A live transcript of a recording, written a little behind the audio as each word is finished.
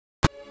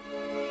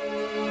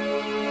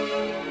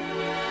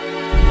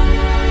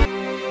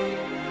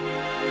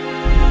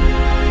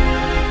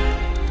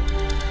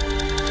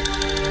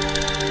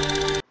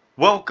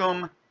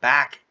Welcome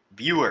back,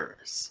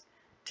 viewers.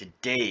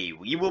 Today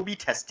we will be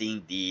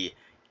testing the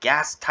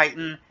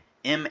Gastitan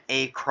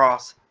MA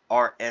Cross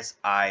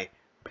RSI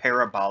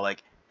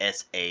Parabolic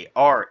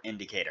PSAR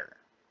indicator.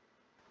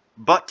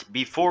 But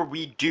before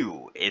we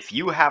do, if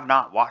you have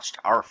not watched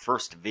our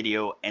first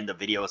video and the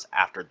videos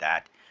after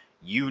that,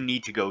 you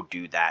need to go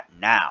do that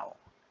now.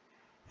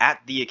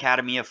 At the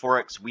Academy of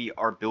Forex, we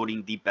are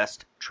building the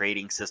best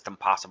trading system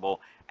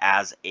possible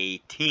as a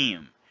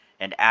team.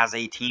 And as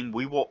a team,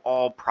 we will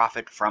all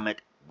profit from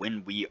it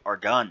when we are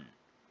done.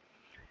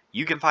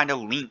 You can find a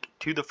link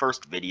to the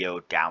first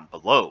video down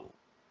below.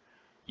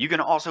 You can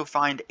also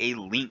find a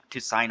link to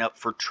sign up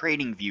for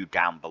TradingView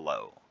down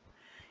below.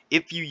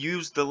 If you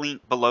use the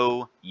link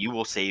below, you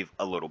will save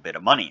a little bit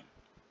of money.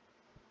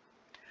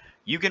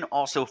 You can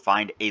also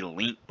find a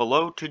link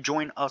below to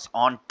join us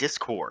on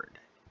Discord.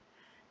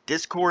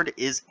 Discord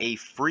is a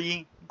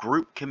free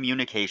group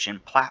communication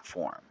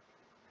platform.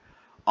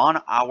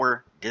 On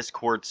our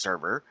Discord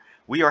server,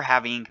 we are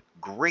having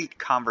great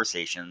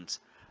conversations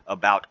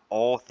about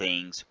all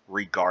things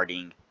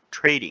regarding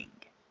trading.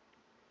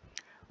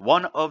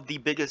 One of the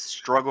biggest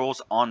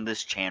struggles on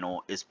this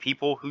channel is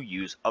people who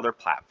use other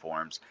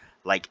platforms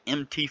like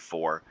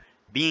MT4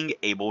 being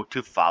able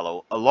to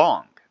follow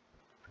along.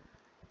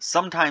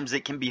 Sometimes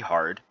it can be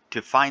hard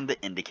to find the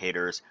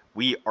indicators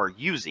we are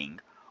using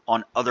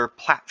on other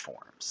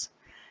platforms.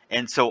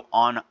 And so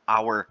on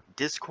our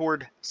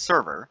Discord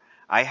server,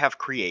 I have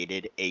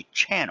created a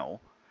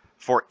channel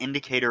for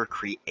indicator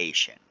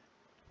creation.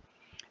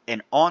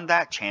 And on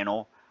that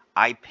channel,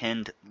 I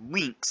pinned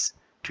links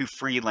to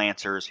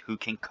freelancers who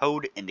can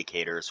code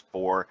indicators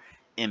for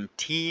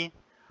MT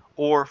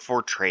or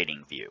for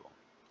TradingView.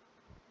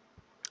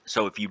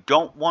 So if you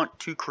don't want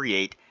to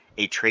create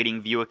a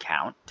TradingView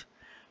account,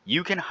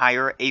 you can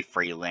hire a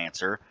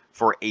freelancer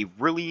for a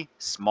really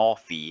small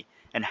fee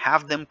and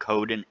have them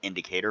code an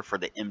indicator for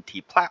the MT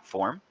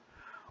platform.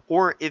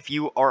 Or if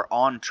you are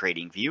on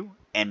TradingView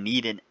and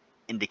need an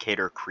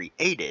indicator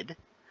created,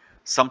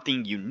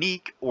 something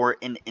unique or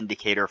an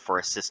indicator for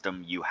a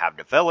system you have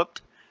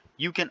developed,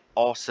 you can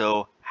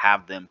also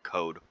have them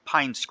code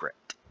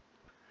PineScript.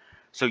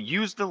 So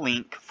use the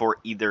link for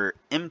either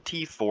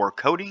MT4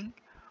 coding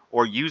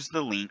or use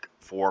the link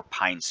for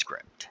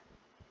PineScript.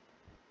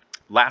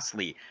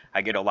 Lastly,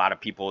 I get a lot of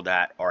people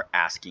that are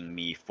asking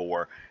me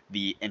for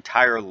the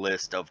entire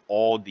list of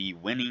all the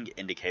winning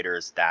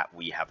indicators that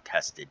we have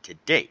tested to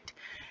date.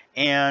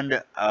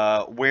 And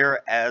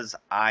whereas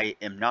I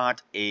am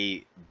not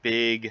a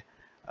big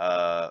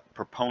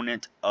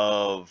proponent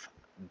of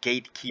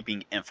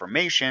gatekeeping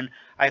information,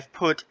 I've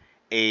put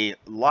a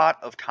lot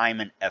of time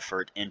and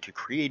effort into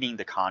creating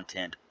the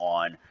content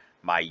on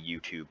my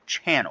YouTube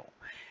channel.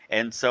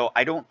 And so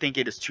I don't think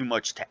it is too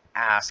much to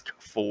ask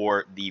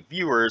for the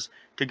viewers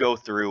to go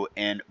through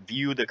and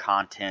view the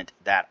content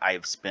that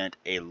I've spent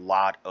a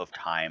lot of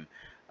time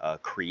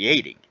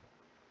creating.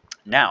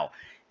 Now,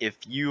 if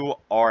you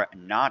are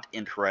not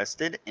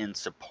interested in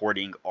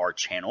supporting our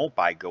channel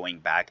by going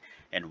back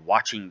and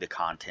watching the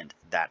content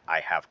that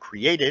I have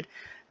created,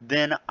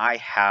 then I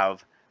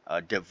have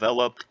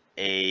developed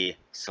a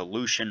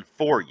solution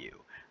for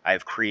you.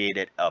 I've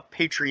created a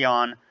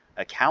Patreon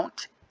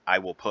account. I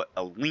will put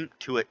a link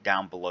to it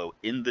down below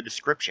in the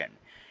description.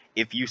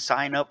 If you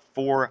sign up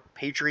for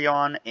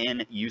Patreon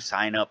and you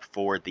sign up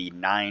for the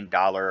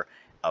 $9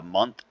 a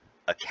month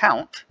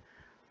account,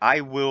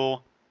 I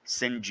will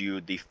send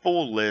you the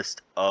full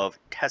list of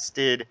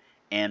tested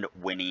and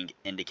winning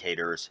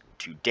indicators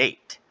to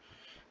date.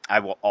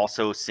 I will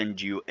also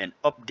send you an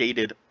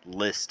updated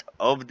list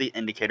of the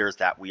indicators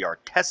that we are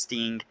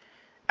testing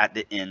at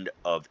the end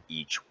of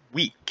each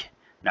week.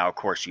 Now, of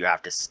course, you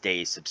have to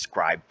stay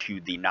subscribed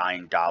to the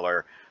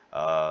 $9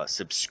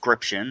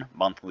 subscription,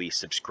 monthly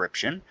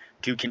subscription,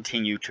 to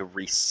continue to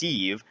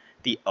receive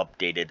the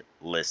updated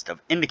list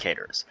of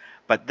indicators.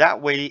 But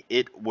that way,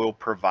 it will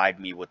provide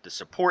me with the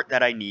support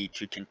that I need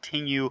to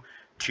continue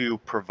to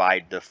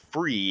provide the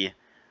free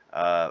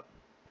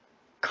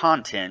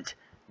content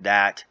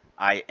that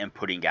I am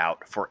putting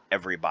out for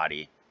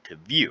everybody to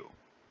view.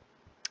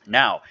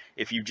 Now,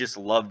 if you just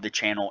love the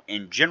channel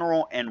in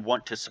general and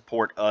want to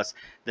support us,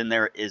 then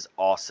there is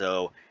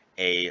also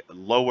a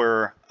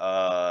lower,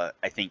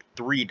 I think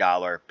 $3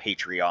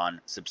 Patreon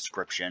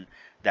subscription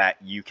that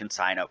you can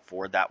sign up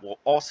for that will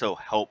also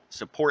help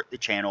support the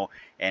channel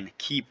and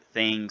keep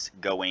things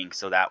going,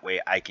 so that way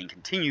I can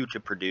continue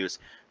to produce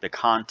the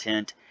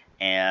content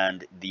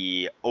and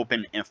the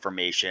open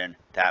information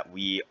that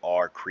we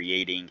are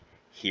creating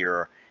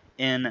here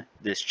in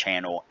this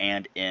channel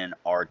and in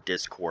our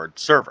Discord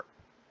server.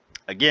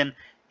 Again,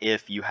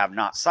 if you have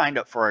not signed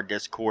up for our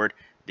Discord,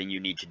 then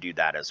you need to do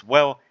that as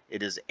well.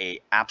 It is a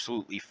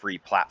absolutely free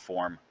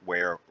platform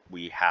where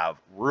we have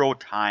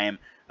real-time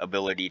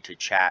ability to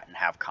chat and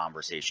have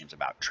conversations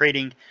about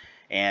trading.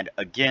 And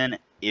again,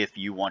 if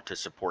you want to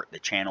support the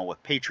channel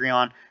with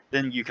Patreon,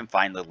 then you can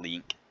find the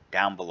link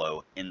down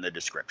below in the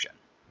description.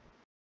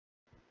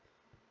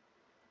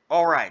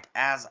 Alright,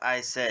 as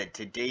I said,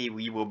 today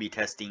we will be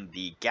testing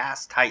the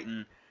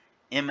Gastitan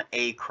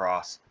MA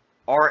Cross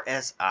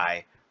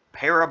RSI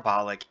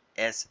parabolic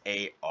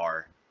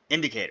SAR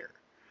indicator.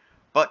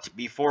 But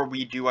before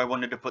we do, I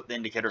wanted to put the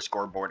indicator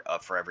scoreboard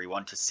up for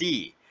everyone to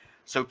see.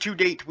 So to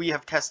date, we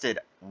have tested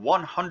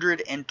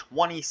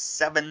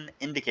 127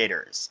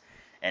 indicators.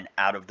 And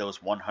out of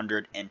those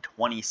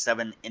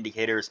 127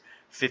 indicators,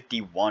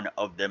 51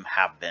 of them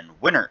have been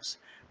winners,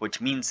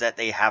 which means that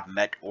they have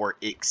met or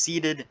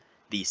exceeded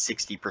the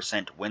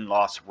 60%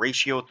 win-loss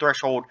ratio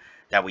threshold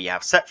that we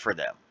have set for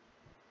them.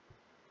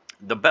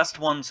 The best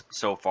ones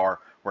so far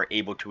were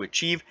able to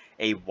achieve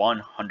a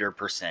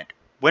 100%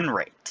 win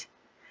rate.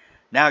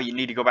 Now you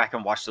need to go back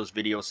and watch those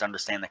videos to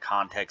understand the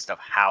context of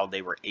how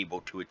they were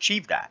able to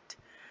achieve that.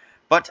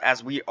 But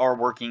as we are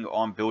working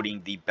on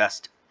building the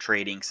best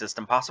trading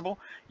system possible,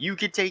 you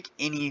could take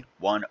any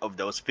one of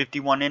those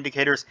 51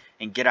 indicators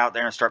and get out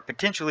there and start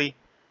potentially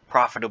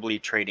profitably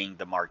trading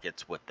the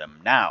markets with them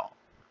now.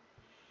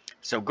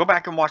 So go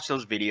back and watch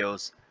those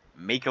videos,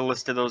 make a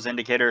list of those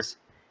indicators,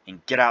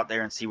 and get out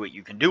there and see what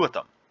you can do with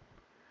them.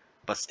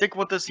 But stick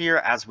with us here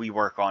as we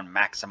work on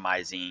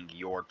maximizing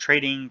your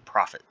trading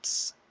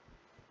profits.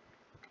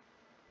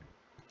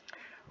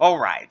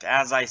 Alright,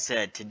 as I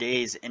said,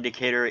 today's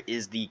indicator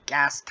is the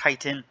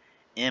Gastitan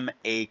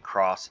MA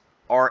Cross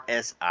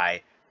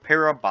RSI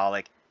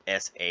Parabolic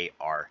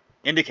SAR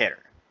indicator.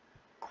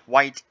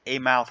 Quite a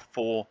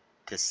mouthful,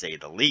 to say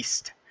the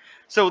least.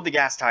 So the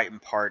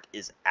Gastitan part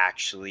is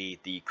actually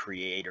the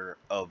creator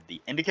of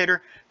the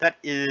indicator. That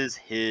is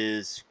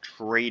his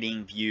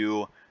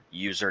TradingView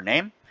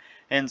username.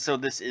 And so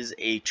this is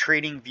a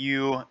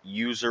TradingView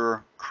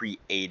user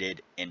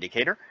created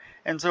indicator.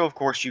 And so, of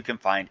course, you can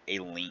find a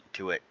link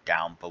to it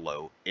down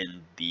below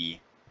in the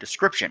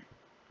description.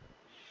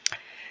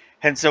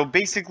 And so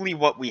basically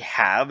what we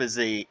have is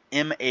a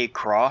MA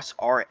Cross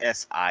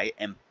RSI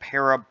and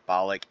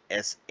Parabolic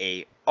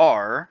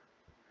SAR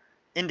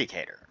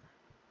indicator.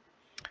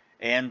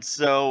 And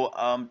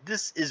so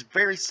this is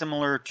very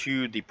similar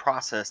to the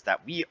process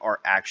that we are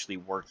actually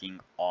working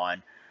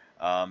on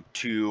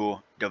to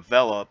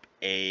develop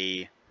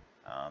a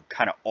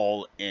kind of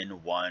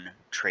all-in-one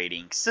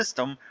trading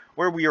system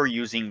where we are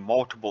using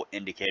multiple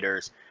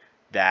indicators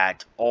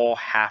that all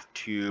have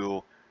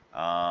to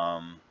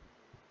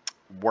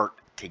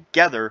work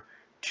together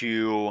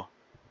to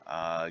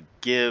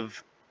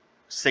give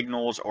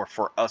signals, or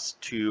for us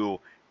to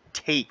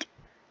take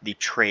the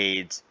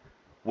trades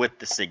with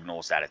the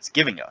signals that it's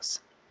giving us.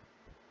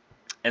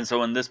 And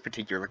so in this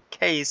particular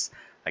case,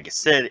 like I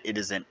said, it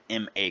is an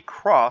MA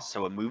cross,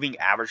 so a moving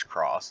average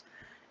cross,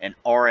 an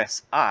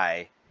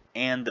RSI,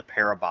 and the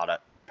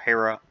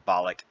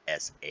parabolic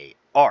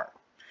SAR.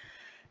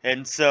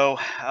 And so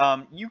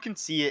you can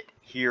see it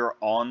here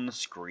on the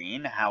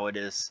screen how it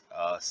is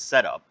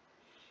set up.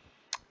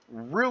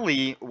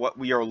 Really what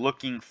we are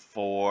looking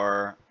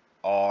for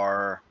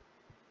are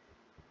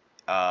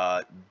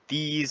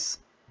these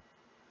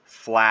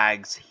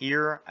flags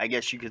here, I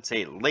guess you could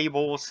say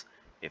labels,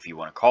 if you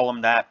want to call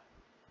them that,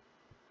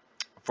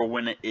 for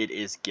when it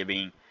is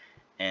giving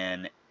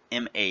an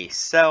MA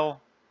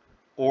sell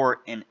or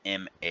an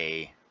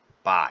MA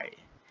buy.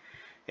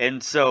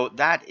 And so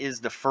that is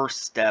the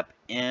first step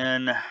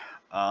in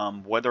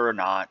whether or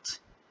not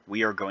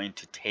we are going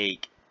to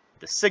take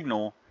the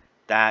signal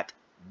that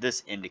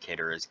this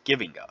indicator is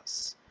giving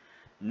us.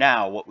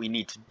 Now what we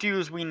need to do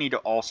is we need to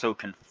also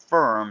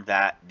confirm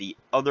that the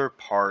other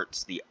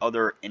parts, the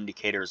other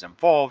indicators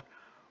involved,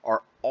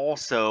 are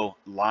also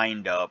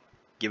lined up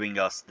giving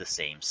us the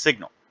same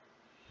signal.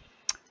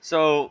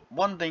 So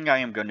one thing I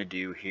am going to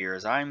do here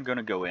is I'm going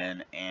to go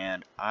in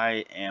and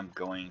I am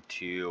going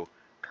to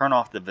turn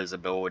off the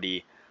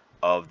visibility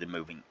of the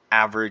moving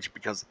average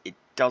because it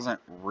doesn't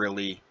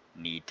really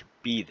need to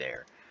be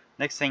there.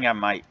 Next thing I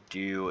might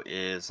do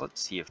is,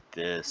 let's see if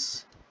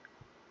this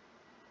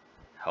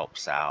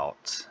helps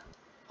out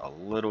a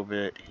little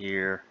bit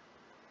here.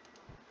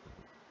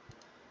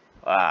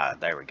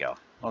 There we go.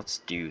 Let's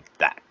do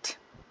that.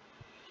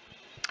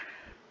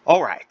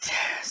 Alright,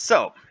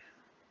 so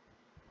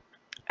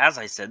as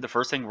I said, the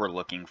first thing we're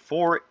looking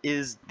for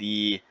is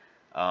the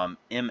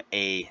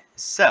MA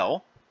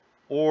sell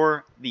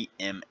or the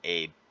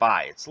MA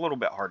buy. It's a little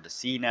bit hard to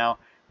see now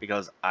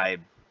because I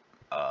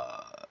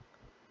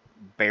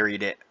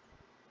buried it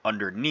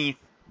underneath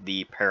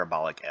the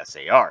parabolic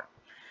SAR.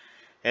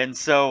 And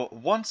so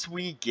once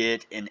we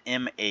get an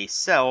MA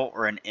sell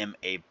or an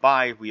MA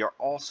buy, we are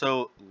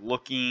also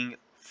looking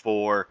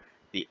for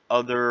the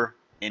other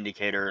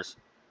indicators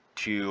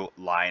to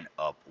line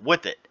up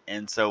with it.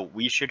 And so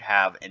we should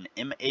have an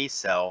MA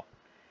sell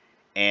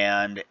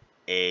and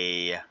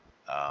a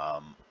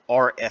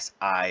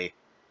RSI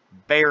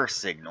bear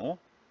signal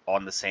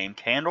on the same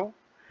candle,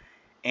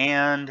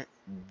 and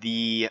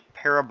the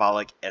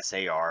parabolic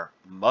SAR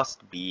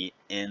must be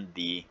in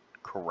the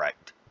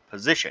correct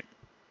position.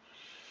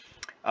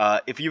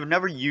 If you've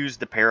never used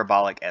the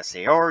parabolic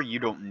SAR, you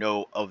don't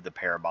know of the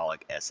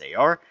parabolic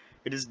SAR.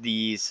 It is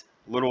these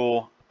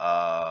little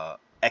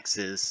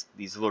X's,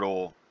 these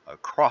little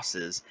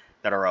crosses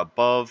that are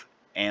above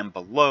and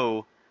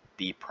below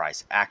the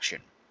price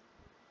action.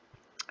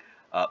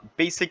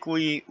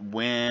 Basically,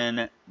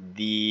 when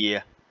the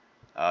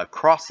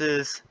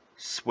crosses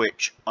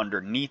switch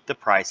underneath the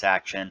price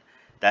action,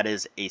 that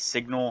is a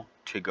signal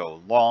to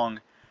go long.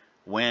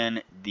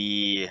 When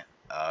the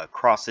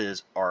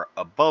crosses are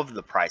above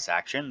the price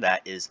action,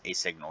 that is a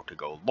signal to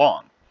go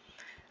long.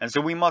 And so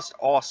we must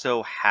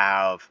also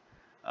have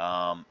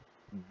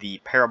the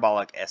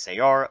parabolic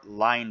SAR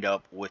lined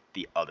up with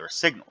the other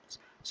signals.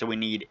 So we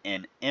need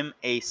an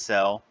MA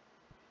sell,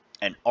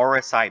 an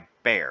RSI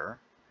bear,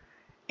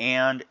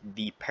 and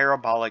the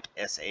parabolic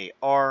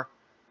SAR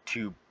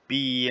to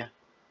be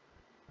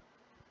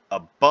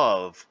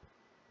above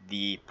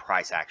the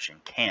price action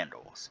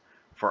candles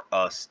for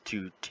us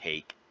to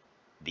take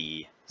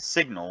the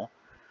signal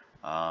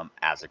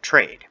as a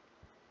trade.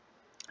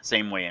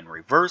 Same way in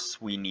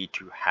reverse, we need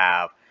to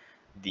have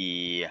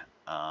the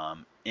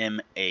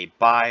MA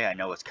buy. I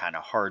know it's kind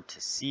of hard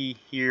to see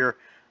here.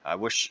 I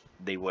wish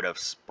they would have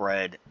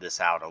spread this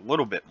out a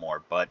little bit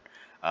more, but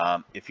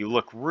if you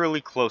look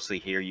really closely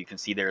here, you can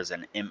see there's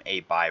an MA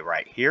buy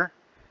right here.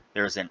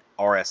 There's an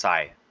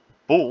RSI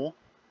bull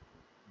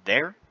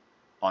there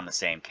on the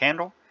same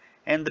candle,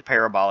 and the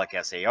parabolic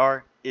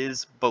SAR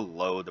is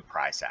below the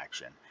price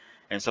action.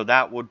 And so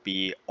that would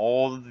be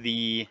all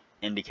the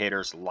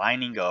indicators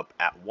lining up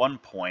at one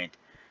point,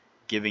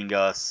 giving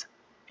us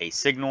a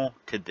signal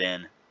to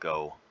then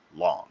go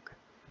long.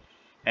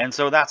 And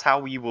so that's how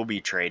we will be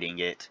trading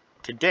it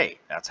today.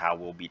 That's how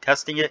we'll be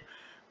testing it.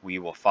 We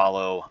will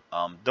follow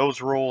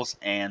those rules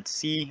and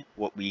see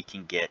what we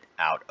can get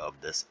out of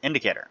this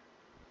indicator.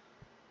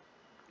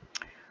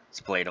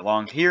 Let's play it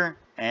along here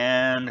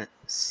and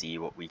see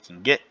what we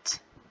can get.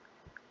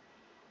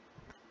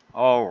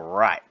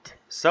 Alright,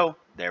 so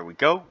there we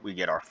go. We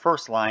get our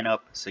first lineup.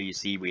 So you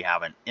see we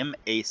have an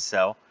MA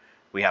sell,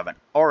 we have an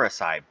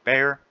RSI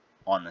bear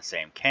on the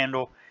same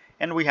candle,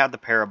 and we have the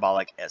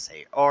parabolic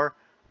SAR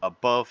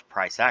above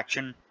price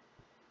action,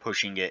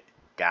 pushing it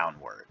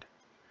downward.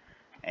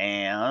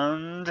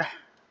 And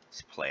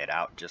let's play it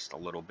out just a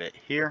little bit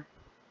here.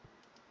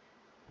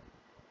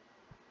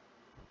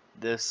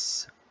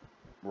 This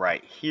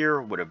right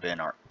here would have been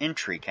our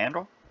entry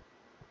candle,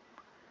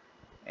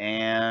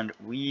 and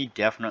we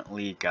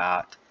definitely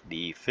got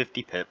the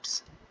 50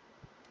 pips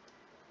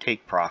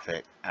take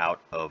profit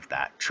out of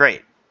that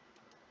trade.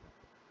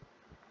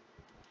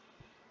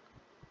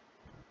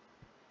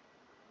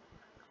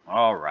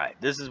 Alright,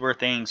 this is where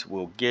things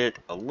will get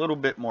a little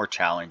bit more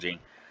challenging.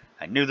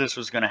 I knew this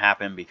was going to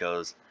happen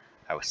because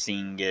I was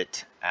seeing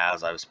it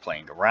as I was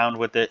playing around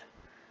with it.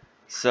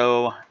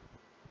 So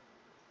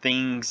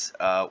things,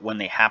 when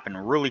they happen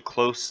really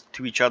close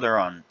to each other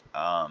on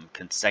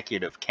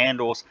consecutive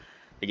candles,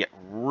 they get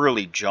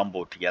really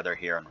jumbled together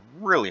here and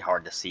really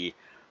hard to see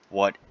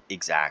what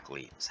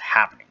exactly is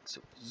happening.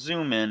 So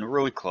zoom in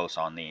really close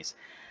on these.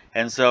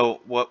 And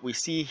so what we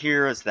see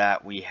here is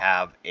that we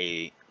have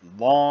a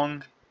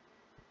long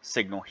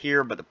signal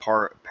here, but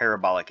the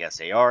parabolic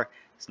SAR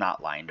is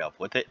not lined up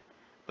with it.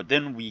 But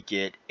then we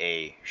get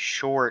a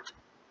short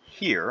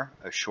here,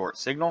 a short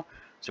signal.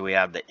 So we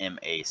have the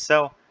MA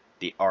sell,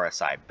 the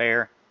RSI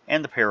bear,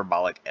 and the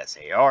parabolic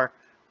SAR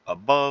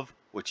above,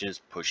 which is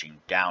pushing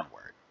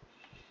downward.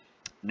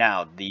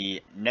 Now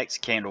the next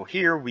candle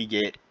here, we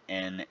get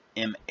an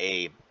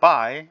MA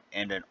buy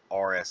and an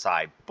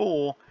RSI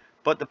bull,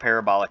 but the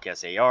parabolic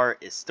SAR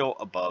is still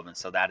above, and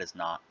so that is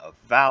not a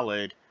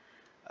valid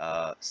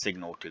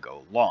signal to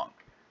go long.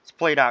 Let's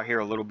play it out here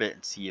a little bit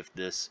and see if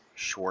this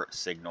short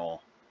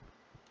signal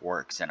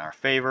works in our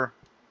favor.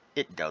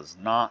 It does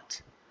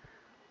not.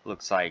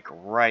 Looks like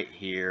right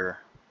here.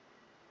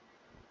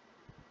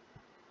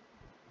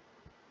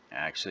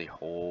 Actually,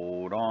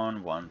 hold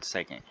on 1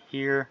 second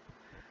here.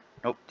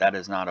 Nope, that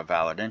is not a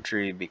valid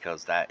entry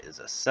because that is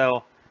a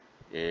sell.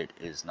 It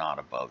is not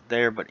above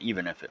there, but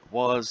even if it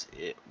was,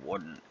 it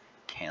wouldn't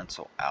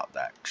cancel out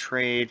that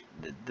trade.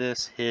 Did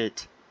this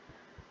hit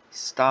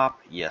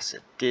stop? Yes,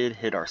 it did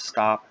hit our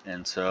stop,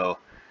 and so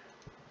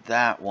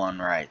that one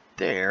right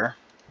there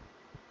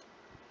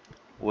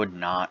would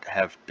not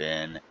have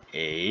been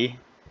a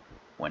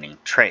winning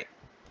trade.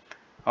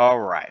 All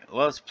right,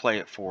 let's play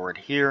it forward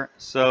here.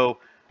 So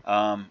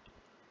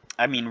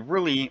I mean,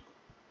 really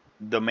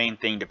the main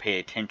thing to pay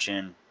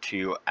attention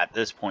to at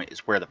this point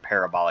is where the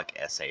parabolic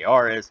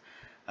SAR is,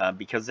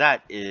 because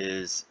that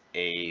is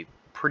a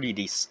pretty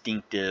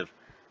distinctive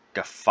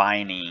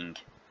defining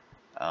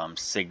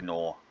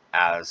signal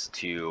as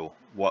to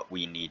what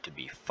we need to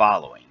be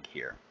following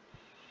here.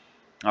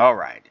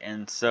 Alright,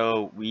 and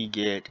so we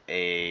get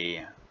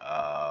a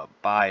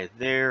buy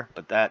there,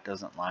 but that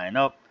doesn't line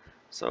up,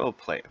 so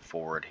play it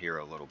forward here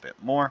a little bit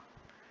more.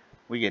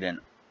 We get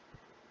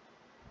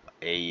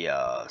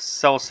a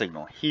sell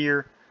signal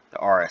here. The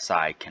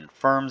RSI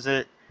confirms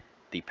it.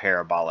 The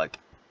parabolic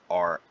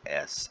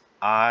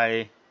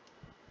RSI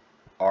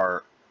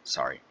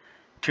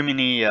too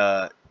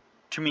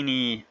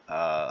many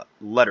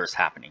letters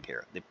happening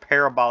here. The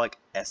parabolic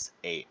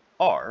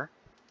SAR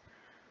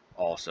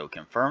also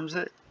confirms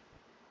it.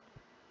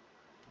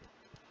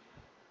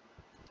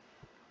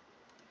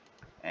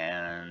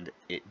 and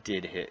it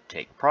did hit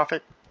take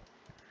profit,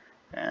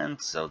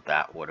 and so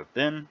that would have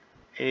been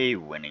a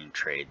winning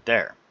trade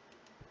there.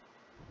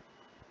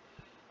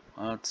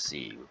 Let's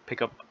see, we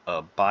pick up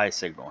a buy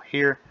signal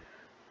here,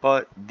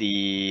 but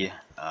the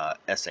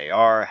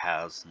SAR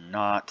has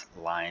not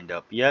lined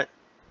up yet,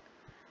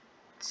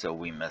 so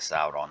we miss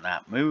out on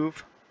that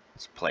move.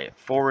 Let's play it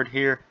forward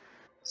here,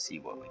 see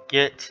what we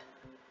get.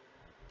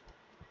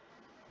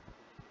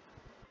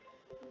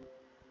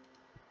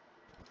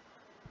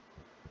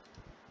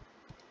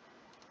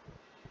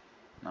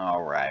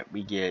 Alright,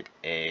 we get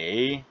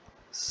a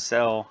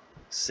sell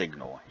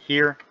signal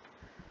here.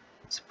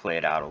 Let's play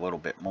it out a little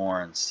bit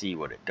more and see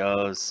what it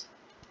does.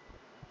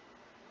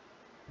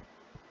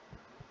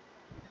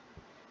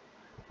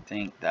 I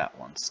think that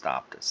one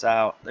stopped us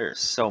out. There's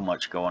so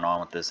much going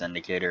on with this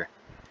indicator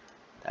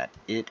that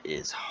it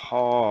is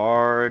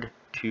hard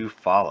to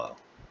follow.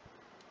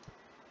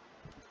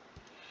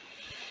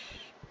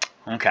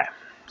 Okay,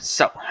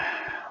 so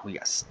we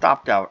got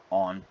stopped out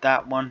on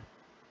that one.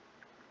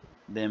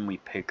 Then we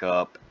pick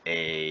up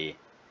a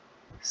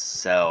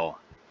sell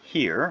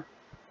here,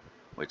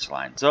 which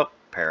lines up.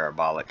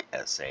 Parabolic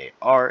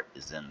SAR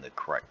is in the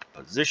correct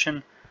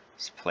position.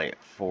 Let's play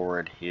it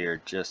forward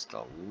here just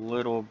a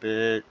little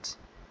bit.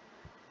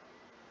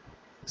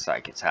 Looks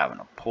like it's having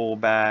a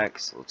pullback,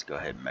 so let's go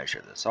ahead and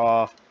measure this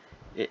off.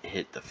 It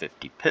hit the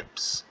 50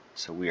 pips,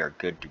 so we are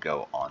good to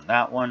go on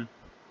that one.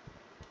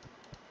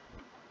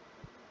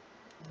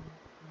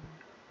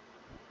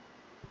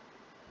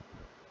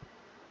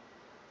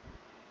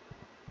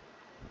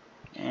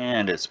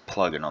 And it's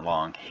plugging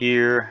along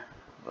here.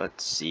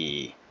 Let's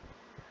see.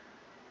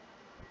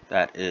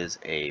 That is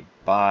a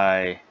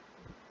buy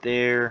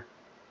there.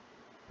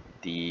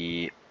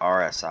 The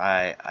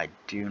RSI, I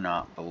do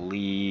not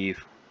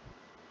believe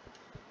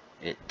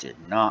it did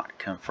not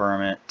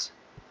confirm it.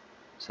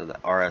 So the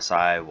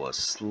RSI was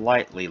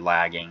slightly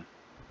lagging.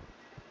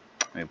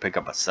 We pick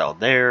up a sell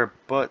there,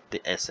 but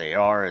the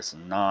SAR is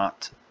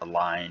not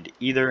aligned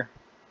either.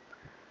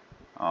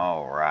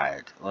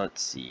 Alright,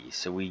 let's see.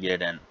 So we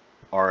get an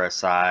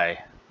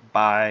RSI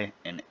buy,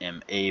 an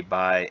MA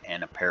buy,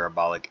 and a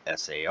parabolic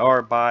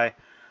SAR buy,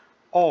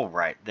 all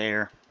right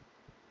there.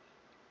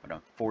 But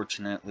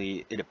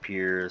unfortunately, it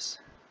appears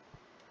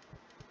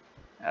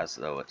as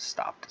though it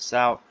stopped us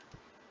out.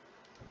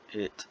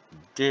 It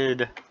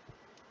did.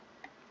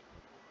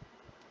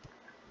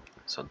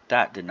 So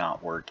that did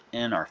not work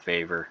in our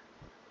favor.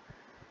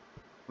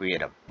 We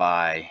get a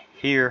buy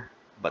here,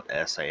 but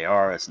the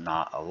SAR is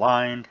not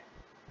aligned.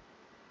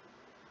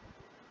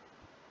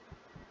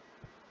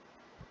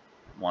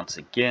 Once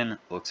again,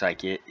 looks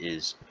like it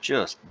is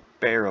just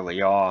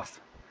barely off.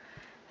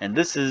 And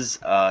this is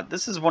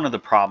one of the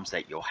problems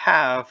that you'll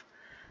have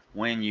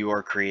when you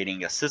are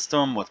creating a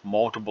system with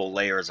multiple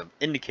layers of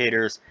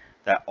indicators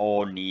that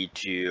all need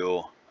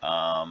to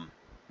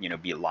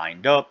be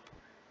lined up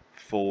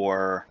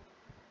for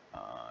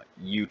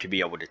you to be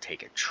able to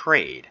take a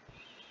trade.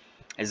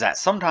 Is that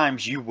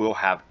sometimes you will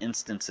have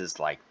instances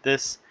like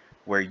this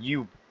where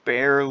you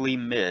barely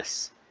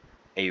miss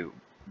a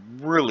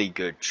really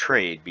good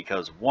trade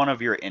because one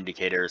of your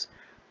indicators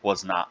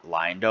was not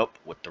lined up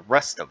with the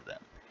rest of them.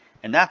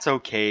 And that's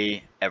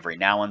okay every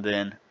now and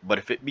then, but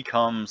if it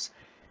becomes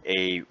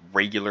a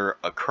regular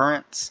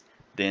occurrence,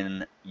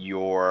 then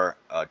your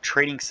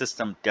trading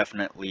system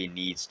definitely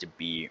needs to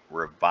be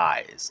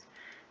revised.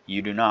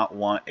 You do not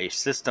want a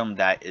system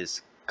that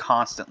is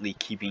constantly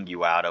keeping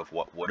you out of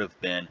what would have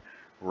been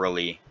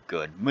really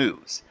good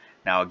moves.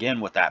 Now again,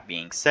 with that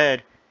being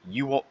said,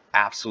 you will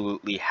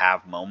absolutely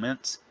have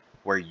moments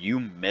where you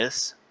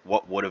miss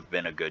what would have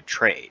been a good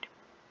trade.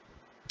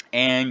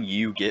 And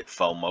you get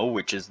FOMO,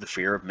 which is the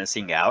fear of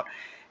missing out.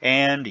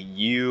 And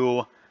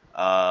you,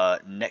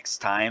 next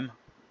time,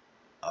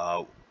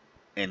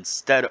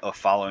 instead of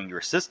following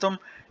your system,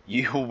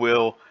 you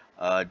will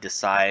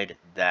decide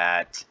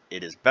that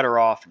it is better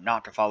off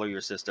not to follow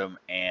your system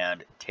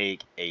and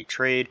take a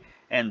trade.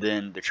 And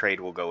then the trade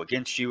will go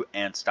against you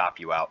and stop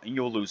you out. And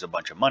you'll lose a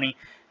bunch of money.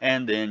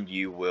 And then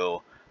you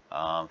will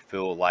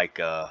feel like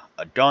a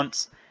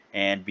dunce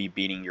and be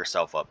beating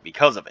yourself up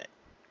because of it.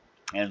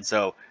 And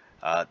so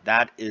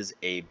that is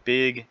a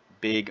big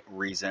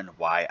reason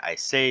why I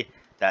say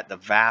that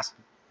the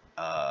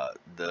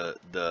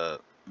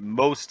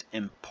most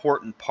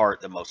important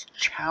part, the most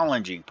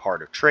challenging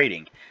part of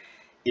trading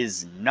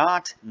is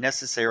not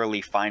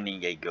necessarily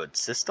finding a good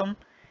system.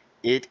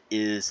 It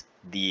is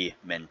the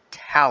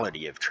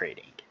mentality of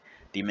trading.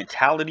 The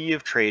mentality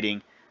of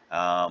trading,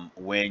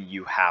 when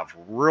you have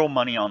real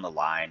money on the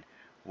line,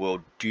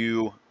 will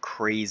do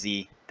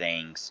crazy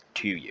things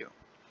to you.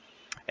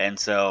 And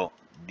so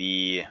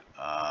the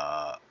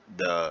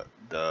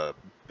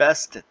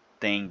best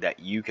thing that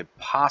you could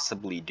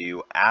possibly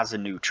do as a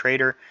new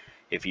trader,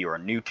 if you are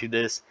new to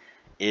this,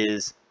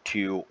 is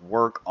to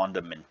work on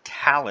the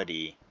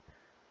mentality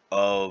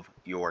of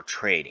your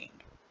trading.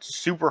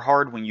 Super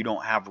hard when you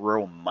don't have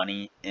real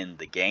money in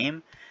the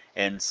game.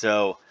 And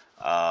so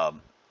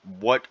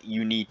what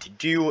you need to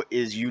do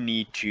is you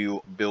need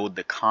to build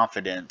the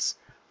confidence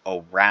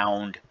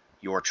around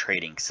your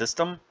trading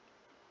system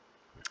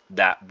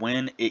that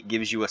when it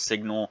gives you a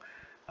signal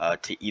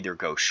to either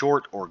go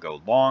short or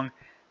go long,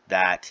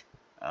 that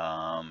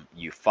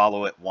you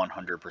follow it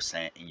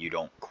 100% and you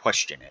don't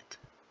question it.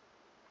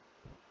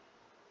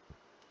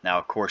 Now,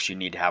 of course, you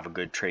need to have a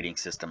good trading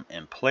system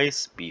in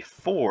place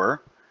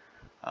before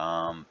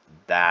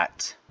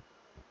that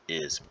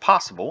is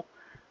possible.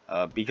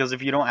 Because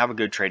if you don't have a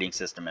good trading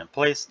system in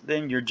place,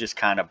 then you're just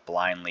kind of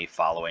blindly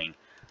following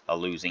a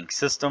losing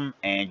system,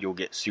 and you'll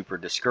get super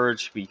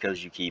discouraged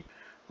because you keep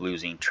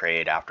losing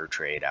trade after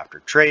trade after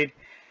trade,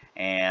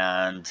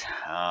 and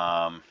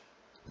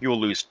you'll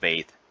lose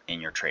faith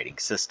in your trading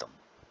system.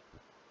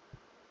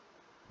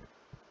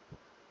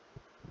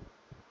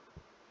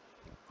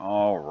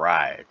 All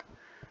right,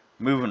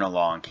 moving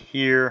along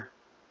here.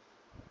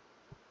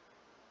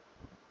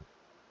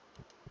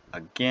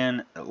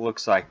 Again, it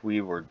looks like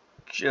we were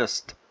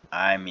just,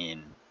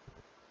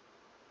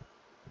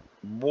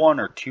 one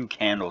or two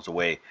candles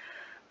away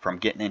from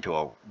getting into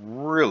a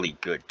really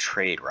good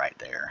trade right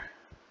there.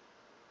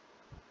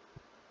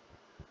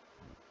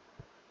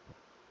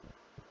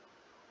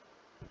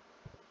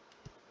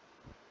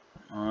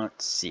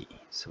 Let's see.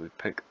 So we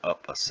pick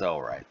up a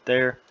sell right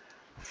there.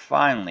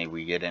 Finally,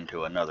 we get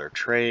into another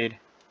trade.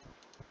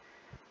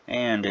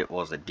 And it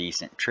was a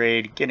decent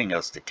trade, getting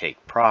us to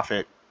take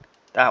profit.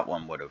 That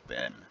one would have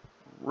been a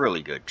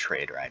really good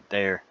trade right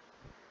there.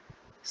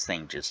 This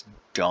thing just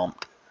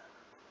dumped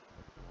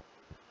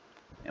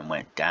and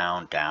went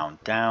down, down,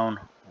 down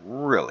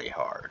really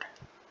hard.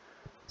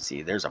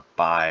 See, there's a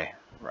buy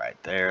right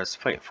there. Let's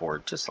play it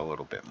forward just a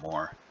little bit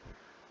more.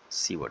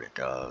 See what it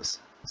does.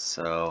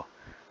 So,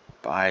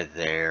 buy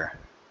there.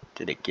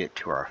 Did it get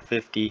to our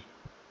 50?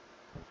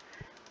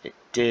 It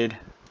did.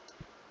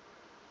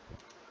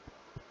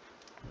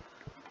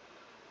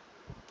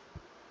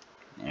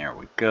 There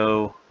we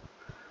go.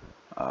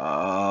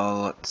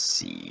 Let's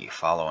see.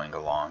 Following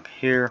along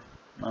here.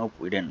 Nope,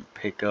 we didn't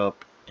pick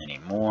up any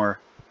more.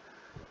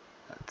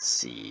 Let's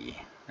see.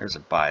 There's a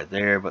buy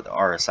there, but the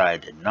RSI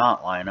did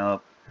not line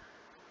up.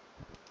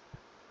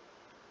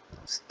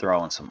 Let's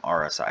throw in some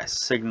RSI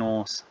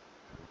signals.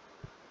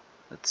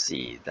 Let's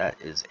see. That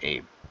is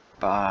a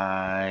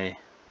buy.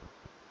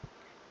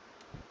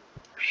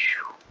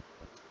 Whew.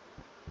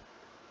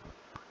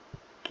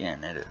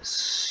 Again, it is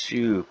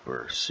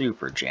super,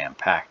 super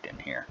jam-packed in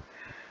here.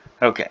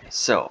 Okay,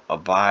 so a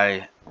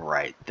buy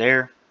right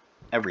there.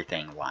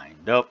 Everything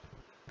lined up.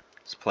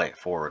 Let's play it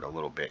forward a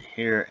little bit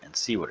here and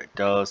see what it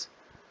does.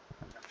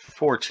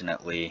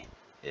 Unfortunately,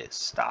 it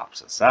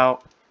stops us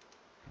out.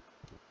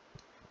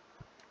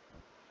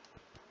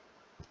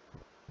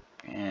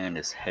 And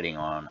is heading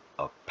on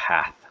a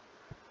path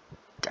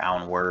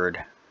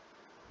downward.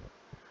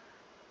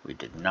 We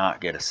did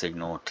not get a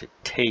signal to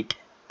take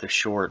the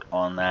short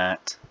on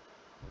that.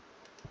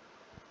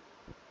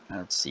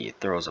 Let's see, it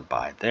throws a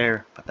buy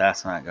there, but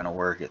that's not going to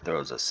work. It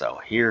throws a sell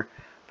here,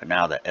 but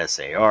now the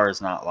SAR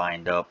is not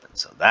lined up, and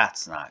so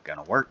that's not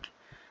going to work.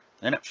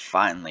 Then it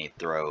finally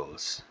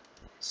throws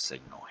a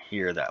signal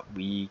here that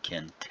we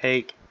can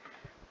take,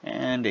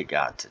 and it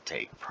got to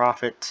take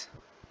profit.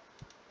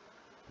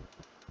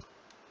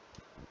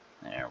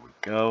 There we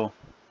go.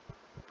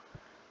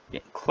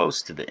 Getting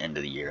close to the end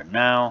of the year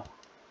now.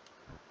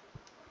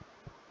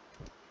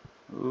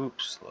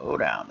 Oops, slow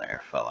down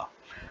there, fella.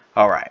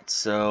 Alright,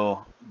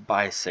 so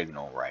buy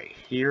signal right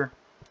here.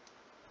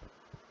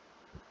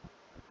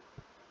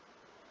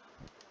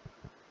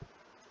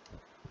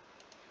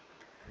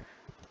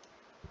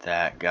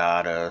 That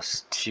got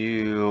us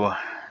to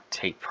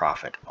take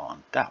profit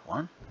on that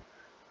one.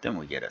 Then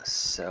we get a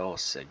sell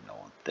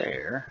signal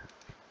there.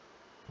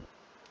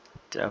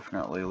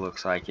 Definitely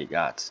looks like it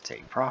got to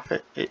take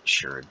profit. It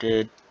sure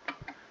did.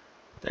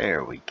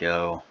 There we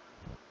go.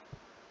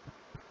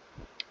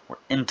 We're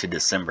into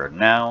December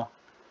now.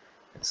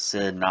 It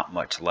said not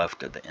much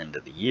left at the end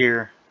of the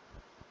year.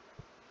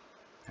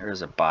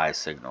 There's a buy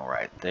signal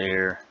right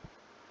there.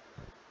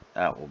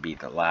 That will be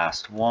the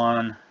last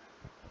one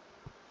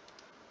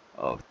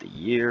of the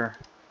year.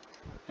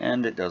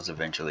 And it does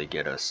eventually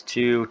get us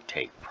to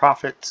take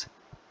profit.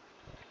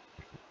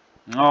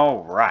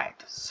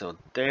 Alright, so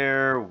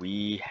there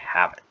we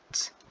have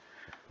it.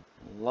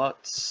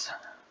 Let's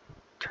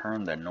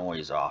turn the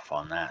noise off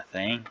on that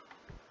thing.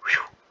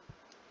 Whew.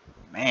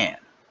 Man,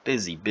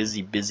 busy,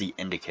 busy, busy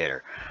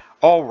indicator.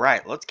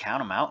 Alright, let's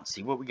count them out and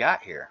see what we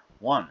got here.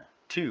 1,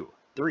 2,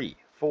 3,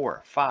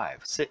 4, 5,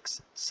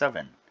 6,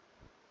 7.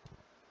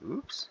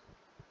 Oops.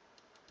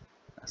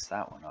 Messed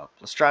that one up.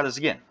 Let's try this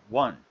again.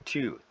 1,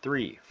 2,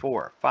 3,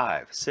 4,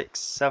 5, 6,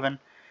 7,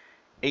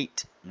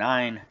 8,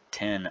 9,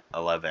 10,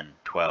 11,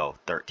 12,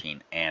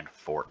 13, and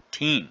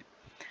 14.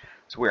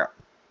 So we're at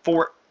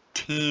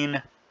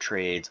 14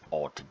 trades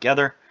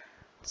altogether.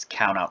 Let's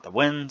count out the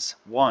wins.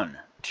 1,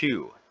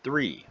 2,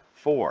 3,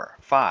 4,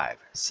 5,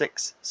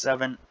 6,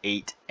 7,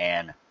 8,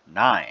 and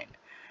 9.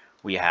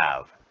 We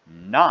have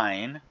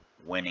 9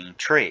 winning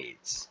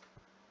trades.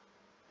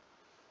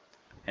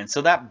 And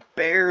so that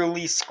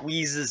barely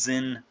squeezes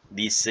in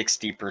the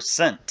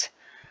 60%.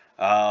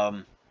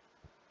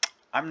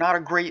 I'm not a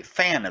great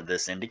fan of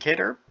this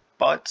indicator,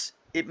 but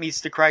it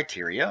meets the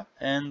criteria,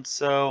 and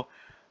so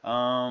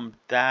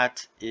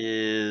that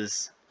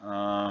is,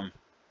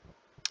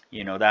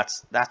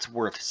 that's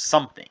worth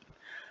something.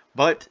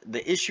 But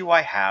the issue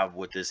I have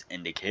with this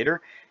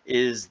indicator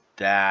is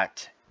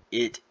that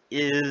it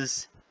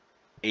is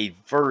a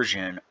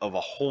version of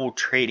a whole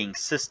trading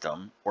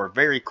system, or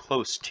very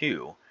close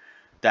to,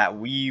 that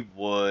we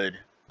would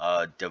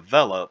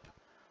develop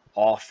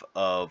off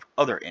of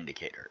other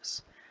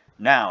indicators.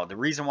 Now, the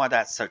reason why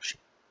that's such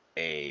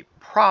a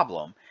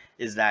problem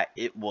is that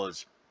it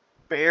was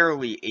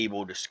barely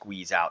able to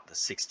squeeze out the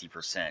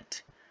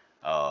 60%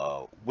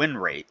 win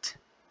rate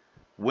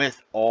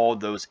with all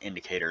those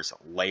indicators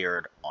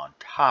layered on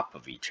top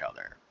of each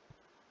other.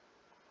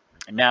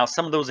 Now,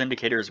 some of those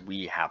indicators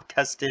we have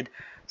tested,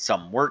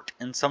 some worked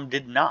and some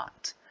did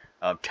not.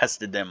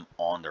 Tested them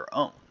on their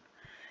own.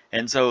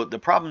 And so the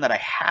problem that I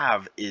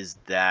have is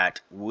that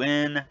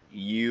when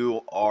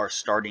you are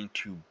starting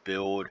to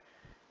build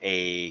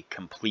a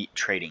complete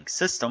trading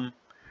system,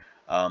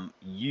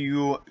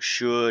 you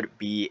should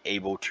be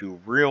able to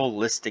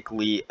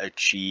realistically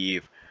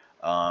achieve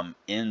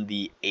in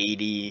the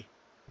 80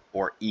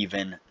 or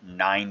even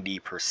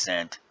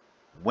 90%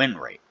 win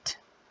rate.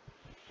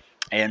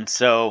 And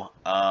so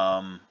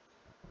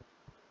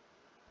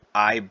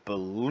I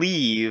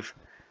believe,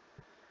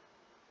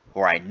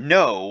 or I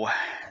know,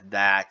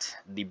 that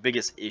the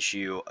biggest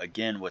issue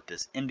again with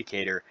this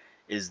indicator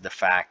is the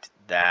fact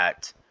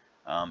that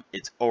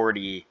it's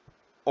already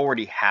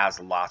has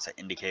lots of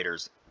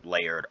indicators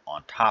layered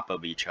on top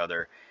of each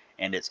other,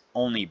 and it's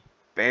only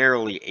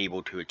barely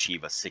able to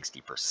achieve a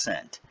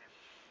 60%.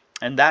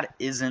 And that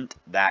isn't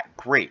that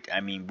great.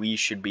 I mean, we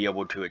should be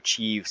able to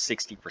achieve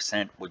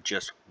 60% with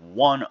just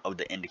one of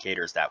the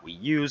indicators that we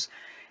use,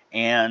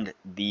 and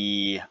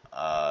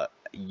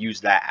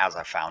use that as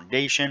a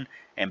foundation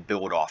and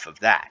build off of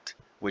that,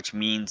 which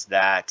means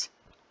that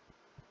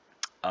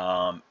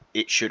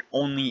it should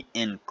only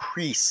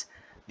increase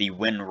the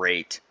win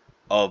rate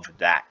of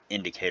that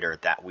indicator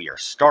that we are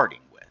starting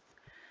with.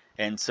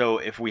 And so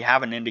if we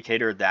have an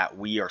indicator that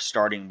we are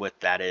starting with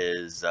that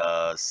is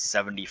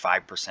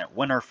 75%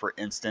 winner, for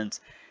instance,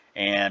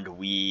 and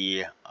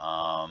we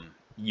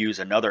use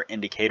another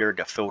indicator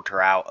to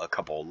filter out a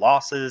couple of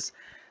losses,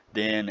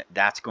 then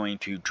that's going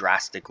to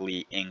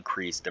drastically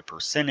increase the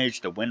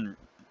percentage, the win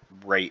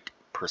rate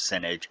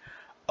percentage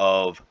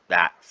of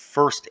that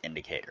first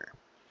indicator.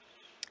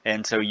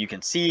 And so you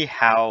can see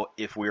how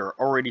if we're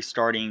already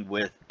starting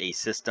with a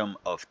system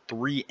of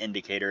 3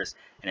 indicators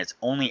and it's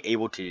only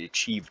able to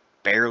achieve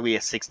barely a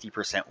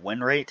 60%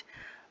 win rate,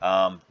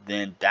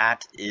 then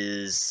that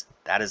is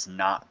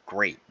not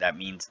great. That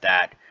means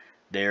that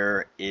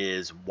there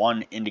is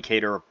one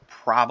indicator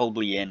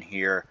probably in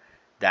here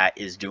that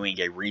is doing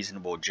a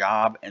reasonable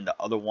job, and the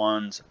other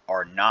ones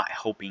are not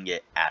helping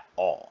it at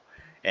all.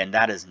 And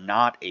that is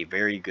not a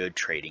very good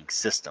trading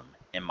system,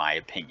 in my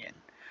opinion.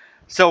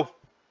 So,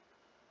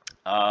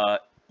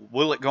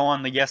 will it go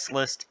on the yes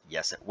list?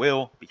 Yes, it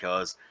will,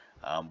 because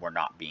we're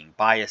not being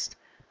biased.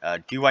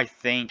 Do I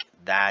think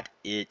that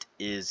it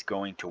is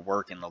going to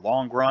work in the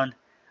long run?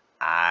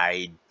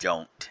 I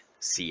don't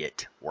see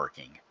it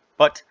working.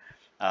 But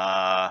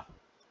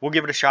we'll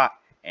give it a shot,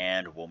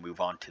 and we'll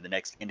move on to the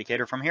next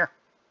indicator from here.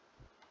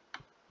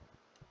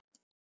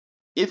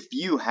 If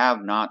you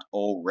have not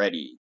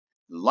already,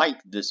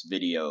 like this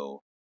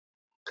video,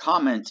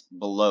 comment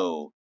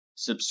below,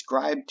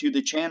 subscribe to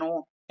the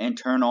channel, and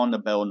turn on the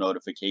bell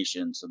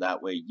notification so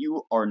that way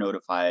you are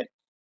notified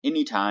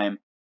anytime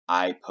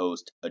I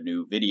post a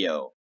new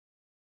video.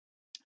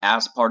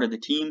 As part of the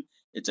team,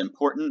 it's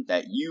important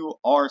that you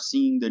are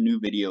seeing the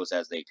new videos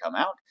as they come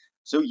out,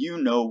 so you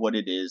know what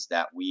it is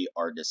that we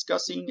are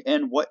discussing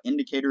and what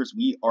indicators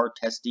we are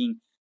testing,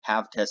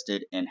 have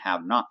tested, and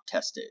have not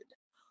tested.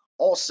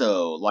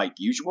 Also, like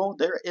usual,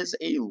 there is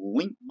a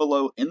link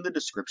below in the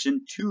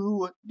description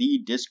to the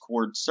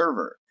Discord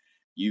server.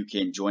 You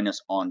can join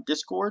us on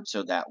Discord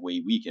so that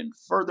way we can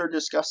further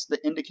discuss the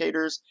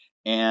indicators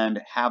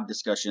and have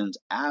discussions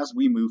as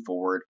we move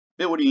forward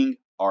building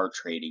our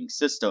trading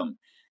system.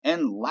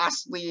 And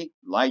lastly,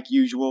 like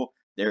usual,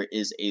 there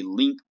is a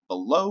link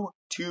below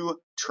to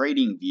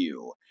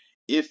TradingView.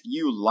 If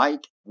you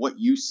like what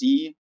you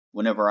see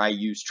whenever I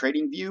use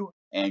TradingView,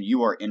 and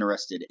you are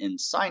interested in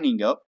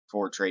signing up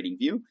for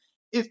TradingView,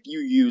 if you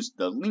use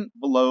the link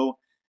below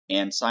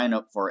and sign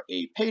up for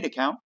a paid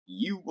account,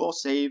 you will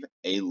save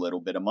a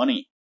little bit of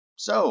money.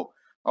 So,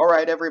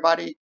 alright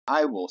everybody,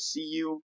 I will see you